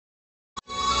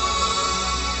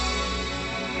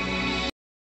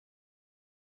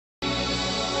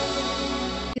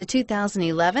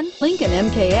2011 Lincoln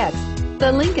MKX. The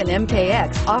Lincoln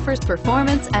MKX offers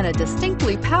performance and a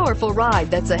distinctly powerful ride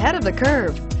that's ahead of the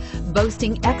curve.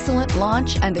 Boasting excellent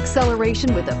launch and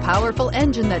acceleration with a powerful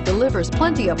engine that delivers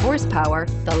plenty of horsepower,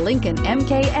 the Lincoln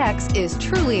MKX is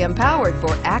truly empowered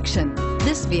for action.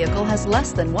 This vehicle has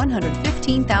less than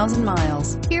 115,000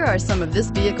 miles. Here are some of this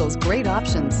vehicle's great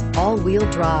options: all-wheel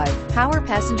drive, power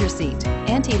passenger seat,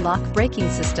 anti-lock braking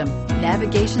system,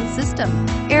 navigation system,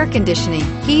 air conditioning,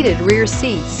 heated rear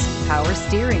seats, power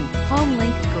steering,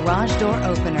 HomeLink garage door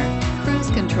opener,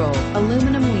 cruise control,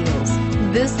 aluminum wheels.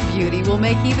 This beauty will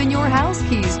make even your house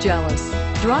keys jealous.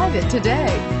 Drive it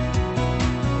today.